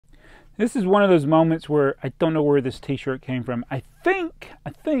This is one of those moments where I don't know where this t-shirt came from. I think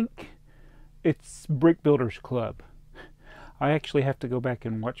it's Brick Builders Club. I actually have to go back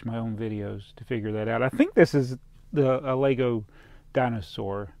and watch my own videos to figure that out. I think this is a Lego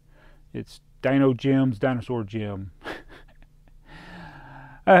dinosaur. It's Dino Jim's Dinosaur Jim.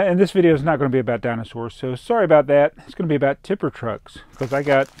 And this video is not going to be about dinosaurs, so sorry about that. It's going to be about tipper trucks, because I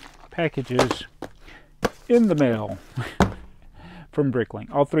got packages in the mail from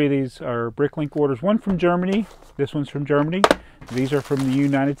Bricklink. All three of these are Bricklink orders. One from Germany. This one's from Germany. These are from the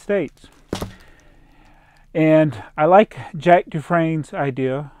United States. And I like Jack Dufresne's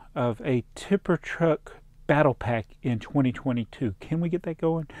idea of a tipper truck battle pack in 2022. Can we get that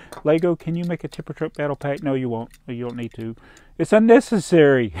going? Lego, can you make a tipper truck battle pack? No, you won't. You don't need to. It's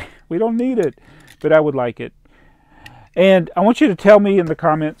unnecessary. We don't need it. But I would like it. And I want you to tell me in the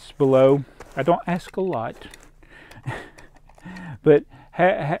comments below. I don't ask a lot. But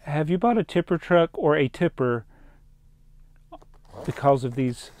have you bought a tipper truck or a tipper because of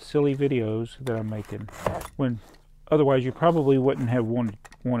these silly videos that I'm making, when otherwise you probably wouldn't have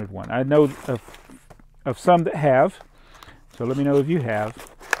wanted one? I know of some that have, so let me know if you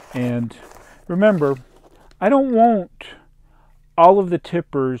have. And remember, I don't want all of the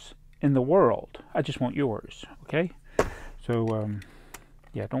tippers in the world. I just want yours, okay? So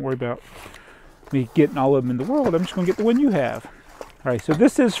yeah, don't worry about me getting all of them in the world. I'm just going to get the one you have. All right, so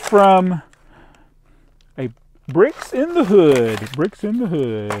this is from a Bricks in the Hood. Bricks in the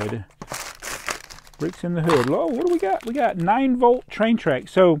Hood. Bricks in the Hood. Oh, what do we got? We got 9-volt train track.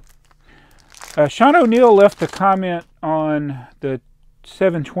 So Sean O'Neill left a comment on the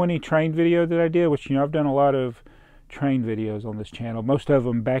 720 train video that I did, which, you know, I've done a lot of train videos on this channel, most of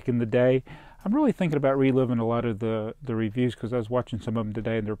them back in the day. I'm really thinking about reliving a lot of the reviews, because I was watching some of them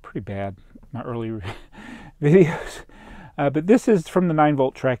today and they're pretty bad, my early videos. But this is from the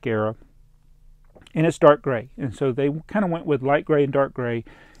 9-volt track era, and it's dark gray. And so they kind of went with light gray and dark gray.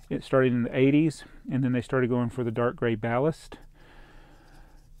 It started in the 80s, and then they started going for the dark gray ballast.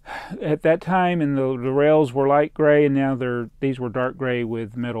 At that time, and the rails were light gray, and now these were dark gray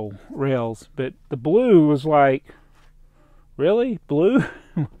with metal rails. But the blue was like, really? Blue?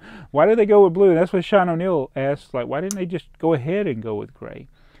 Why did they go with blue? And that's what Sean O'Neill asked, like, why didn't they just go ahead and go with gray?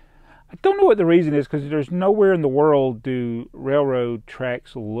 I don't know what the reason is, because there's nowhere in the world do railroad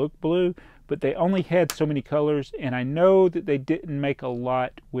tracks look blue, but they only had so many colors, and I know that they didn't make a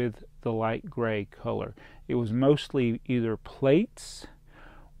lot with the light gray color. It was mostly either plates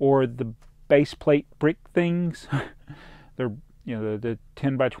or the base plate brick things. They're, you know, the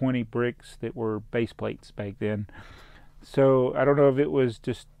 10 by 20 bricks that were base plates back then. So I don't know if it was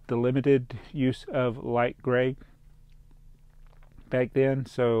just the limited use of light gray back then.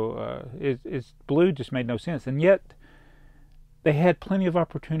 So it's blue just made no sense. And yet they had plenty of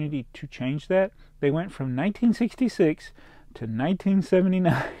opportunity to change that. They went from 1966 to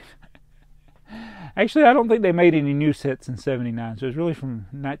 1979. Actually, I don't think they made any new sets in 79. So it was really from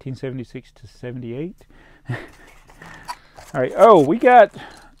 1976 to 78. All right. Oh, we got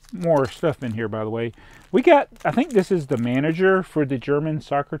more stuff in here, by the way. We got, I think this is the manager for the German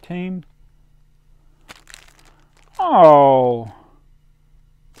soccer team. Oh,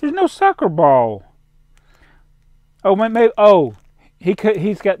 there's no soccer ball. Oh, maybe, oh,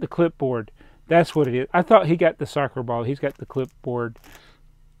 he's got the clipboard. That's what it is. I thought he got the soccer ball. He's got the clipboard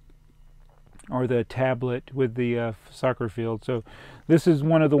or the tablet with the soccer field. So this is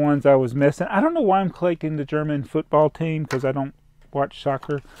one of the ones I was missing. I don't know why I'm collecting the German football team, because I don't watch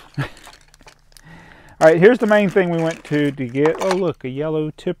soccer. All right, here's the main thing we went to get. Oh, look, a yellow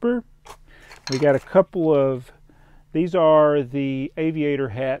tipper. We got a couple of, these are the aviator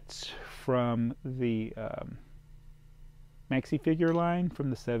hats from the maxi figure line from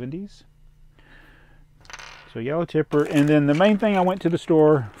the 70s. So yellow tipper. And then the main thing I went to the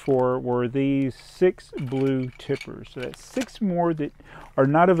store for were these 6 blue tippers. So that's 6 more that are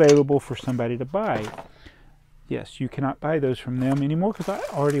not available for somebody to buy. Yes, you cannot buy those from them anymore because I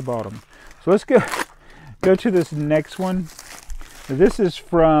already bought them. So let's go to this next one. This is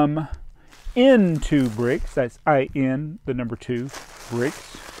from N2 Bricks. That's IN, the number 2,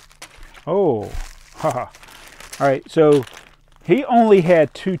 Bricks. Oh, haha. All right, so he only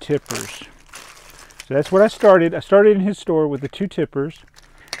had 2 tippers. So that's what I started. I started in his store with the 2 tippers.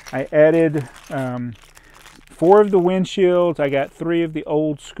 I added 4 of the windshields. I got 3 of the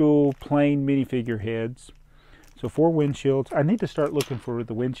old school plain minifigure heads. So 4 windshields. I need to start looking for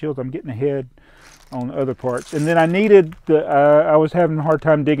the windshields. I'm getting ahead on other parts. And then I needed the, I was having a hard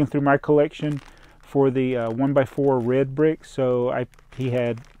time digging through my collection for the 1x4 red bricks. So he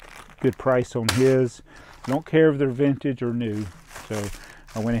had good price on his. I don't care if they're vintage or new. So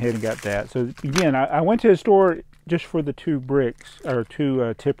I went ahead and got that. So again, I went to the store just for the 2 bricks, or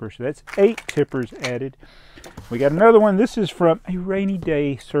 2 tippers. So that's 8 tippers added. We got another one. This is from a Rainy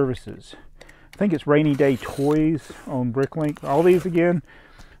Day Services. I think it's Rainy Day Toys on Bricklink. All these again,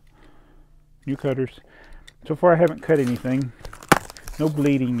 new cutters. So far I haven't cut anything. No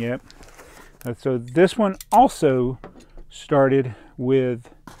bleeding yet. So this one also started with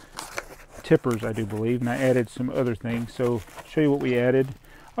tippers, I do believe, and I added some other things. So I'll show you what we added.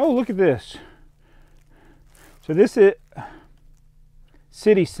 Oh, look at this. So this is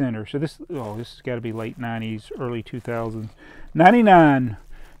City Center. So this has got to be late 90s, early 2000s. 99.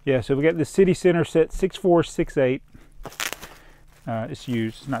 Yeah, so we got the City Center set 6468. It's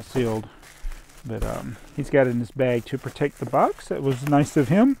used, it's not sealed. But he's got it in his bag to protect the box. That was nice of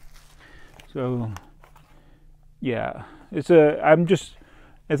him. So yeah, I'm just,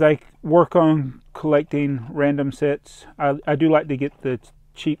 as I work on collecting random sets, I do like to get the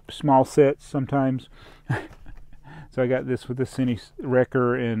cheap small sets sometimes. So I got this with the Cine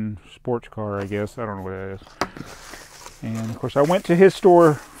Wrecker and sports car, I guess. I don't know what that is. And of course I went to his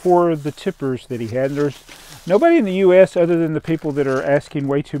store for the tippers that he had. There's nobody in the US, other than the people that are asking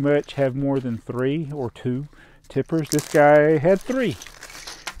way too much, have more than 3 or 2 tippers. This guy had 3.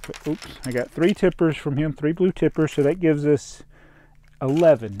 Oops, I got 3 tippers from him, 3 blue tippers, so that gives us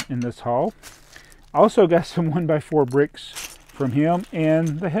 11 in this haul. Also got some 1x4 bricks from him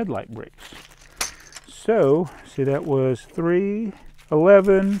and the headlight bricks. So, see, that was 3,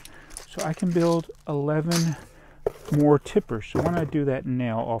 11, so I can build 11 more tippers. So why don't I do that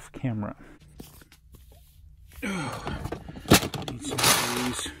now off camera? Need some of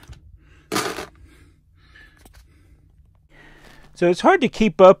these. So it's hard to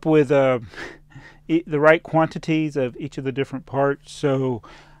keep up with the right quantities of each of the different parts. So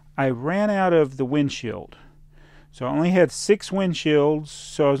I ran out of the windshield. So I only had 6 windshields,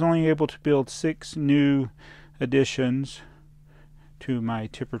 so I was only able to build 6 new additions to my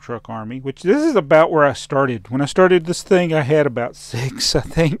tipper truck army, which this is about where I started. When I started this thing, I had about 6, I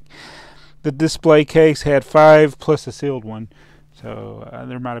think. The display case had 5 plus a sealed one. So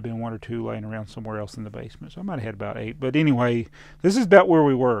there might have been 1 or 2 laying around somewhere else in the basement. So I might have had about 8. But anyway, this is about where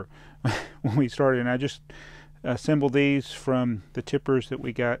we were when we started. And I just assembled these from the tippers that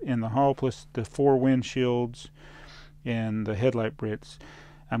we got in the haul, plus the 4 windshields and the headlight bricks.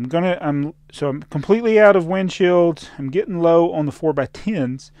 I'm completely out of windshields. I'm getting low on the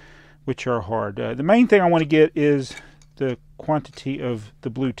 4x10s, which are hard. The main thing I want to get is the quantity of the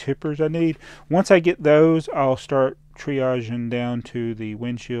blue tippers I need. Once I get those, I'll start triaging down to the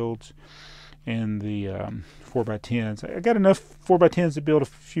windshields and the 4x10s. I got enough 4x10s to build a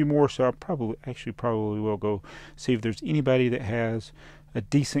few more, so I probably will go see if there's anybody that has a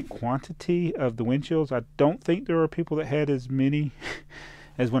decent quantity of the windshields. I don't think there are people that had as many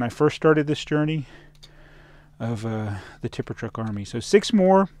as when I first started this journey of the tipper truck army. So 6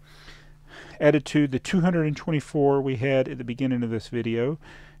 more added to the 224 we had at the beginning of this video.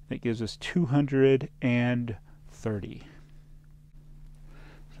 That gives us 230.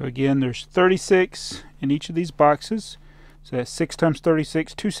 So again, there's 36 in each of these boxes. So that's 6 times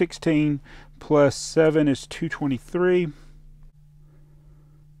 36, 216, plus 7 is 223.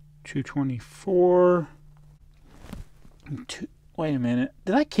 224. Wait a minute.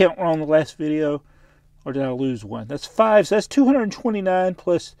 Did I count wrong the last video? Or did I lose 1? That's 5. So that's 229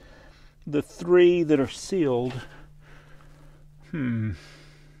 plus the 3 that are sealed. It's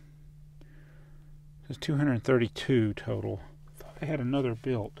 232 total. I thought I had another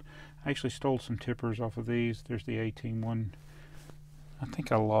built. I actually stole some tippers off of these. There's the 18 one. I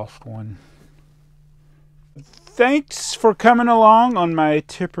think I lost one. Thanks for coming along on my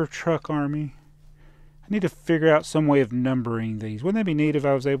tipper truck army. I need to figure out some way of numbering these. Wouldn't that be neat if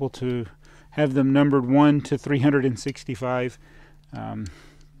I was able to have them numbered 1 to 365?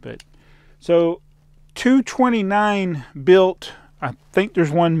 So 229 built. I think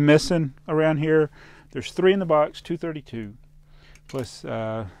there's 1 missing around here. There's 3 in the box, 232. Plus,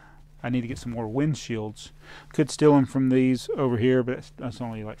 I need to get some more windshields. Could steal them from these over here, but that's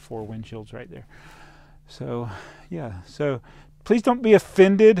only like 4 windshields right there. So, yeah. So, please don't be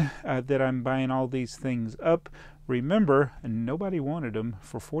offended that I'm buying all these things up. Remember, nobody wanted them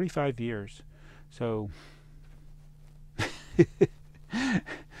for 45 years. So,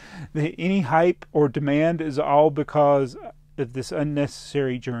 any hype or demand is all because of this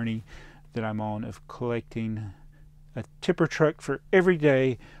unnecessary journey that I'm on of collecting a tipper truck for every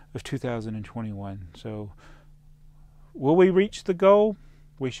day of 2021. So, will we reach the goal?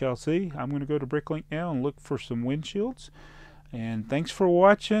 We shall see. I'm going to go to Bricklink now and look for some windshields. And thanks for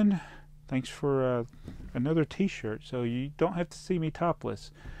watching thanks for another t-shirt, so you don't have to see me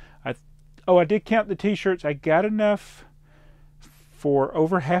topless. I did count the t-shirts. I got enough for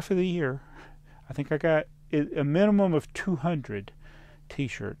over half of the year. I think I got a minimum of 200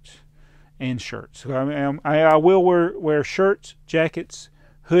 t-shirts and shirts. So I will wear shirts, jackets,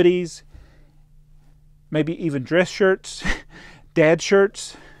 hoodies, maybe even dress shirts, dad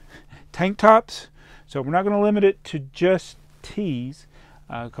shirts, tank tops. So we're not going to limit it to just tees,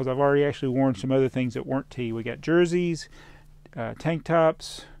 because I've already actually worn some other things that weren't tee. We got jerseys, tank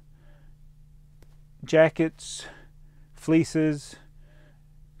tops, jackets, fleeces,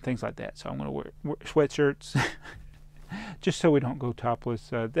 things like that. So I'm going to wear sweatshirts just so we don't go topless.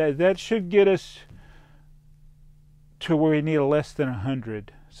 That should get us to where we need a less than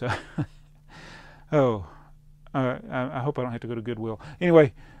 100. So I hope I don't have to go to Goodwill.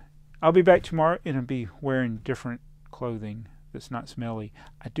 Anyway, I'll be back tomorrow and I'll be wearing different clothing that's not smelly.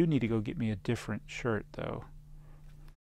 I do need to go get me a different shirt though.